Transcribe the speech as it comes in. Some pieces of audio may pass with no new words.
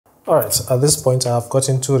Alright, at this point I have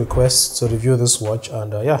gotten 2 requests to review this watch,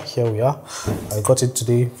 and yeah, here we are. I got it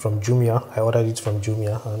today from Jumia. I ordered it from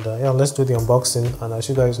Jumia, and yeah, let's do the unboxing. And as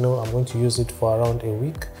you guys know, I'm going to use it for around a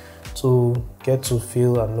week to get to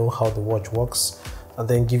feel and know how the watch works, and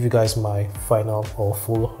then give you guys my final or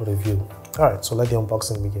full review. Alright, so let the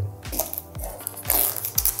unboxing begin.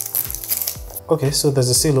 Okay, so there's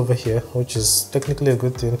a seal over here, which is technically a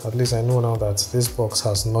good thing. At least I know now that this box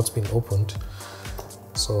has not been opened.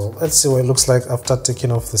 So let's see what it looks like after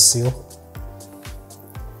taking off the seal.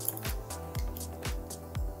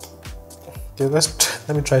 Okay,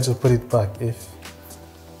 let me try to put it back.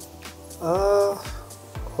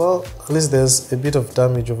 Well, at least there's a bit of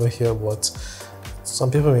damage over here, but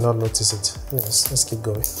some people may not notice it. Yes, let's keep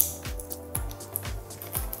going.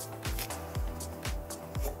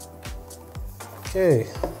 Okay,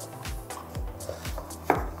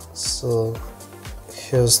 so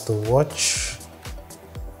here's the watch.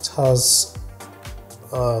 It has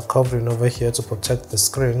a covering over here to protect the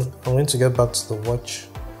screen. I'm going to get back to the watch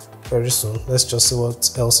very soon. Let's just see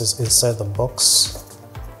what else is inside the box.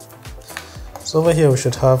 So over here we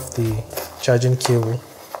should have the charging cable.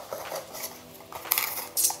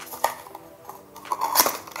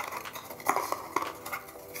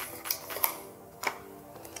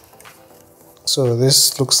 So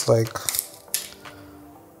this looks like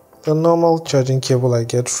the normal charging cable I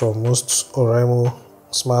get from most Oraimo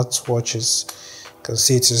smartwatches. You can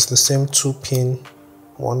see it is the same 2-pin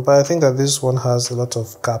one, but I think that this one has a lot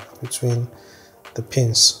of gap between the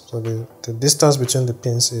pins. So the distance between the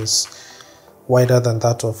pins is wider than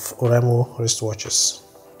that of Oraimo wristwatches.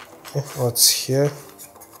 Okay, what's here?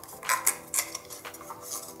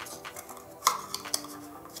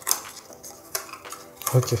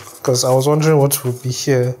 Okay, because I was wondering what would be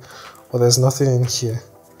here, but there's nothing in here,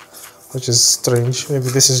 which is strange. Maybe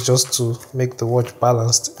this is just to make the watch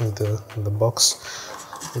balanced in the box.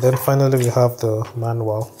 And then finally we have the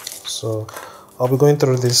manual. So I'll be going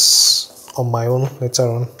through this on my own later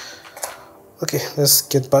on. Okay, let's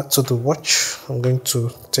get back to the watch. I'm going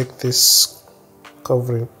to take this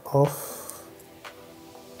covering off.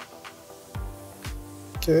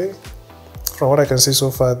 Okay, from what I can see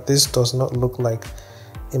so far, this does not look like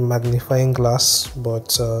a magnifying glass,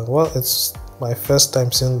 but well, it's my first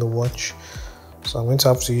time seeing the watch, so I'm going to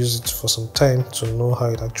have to use it for some time to know how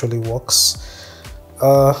it actually works.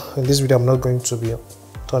 In this video I'm not going to be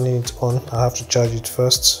turning it on. I have to charge it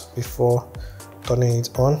first before turning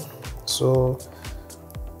it on. So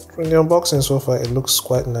from the unboxing so far, it looks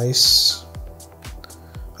quite nice.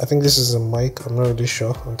 I think this is a mic, I'm not really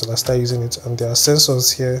sure until I start using it, and there are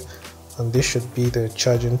sensors here, and this should be the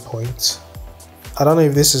charging point. I don't know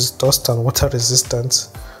if this is dust and water resistant,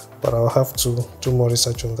 but I'll have to do more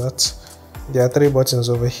research on that. There are 3 buttons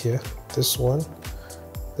over here. This one,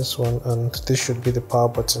 and this should be the power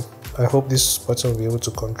button. I hope this button will be able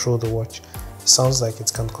to control the watch. It sounds like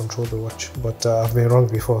it can control the watch, but I've been wrong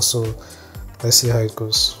before, so let's see how it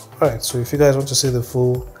goes. Alright, so if you guys want to see the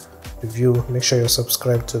full review, make sure you're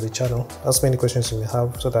subscribed to the channel. Ask me any questions you may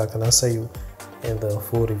have so that I can answer you in the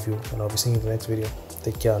full review, and I'll be seeing you in the next video.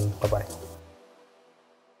 Take care and bye bye.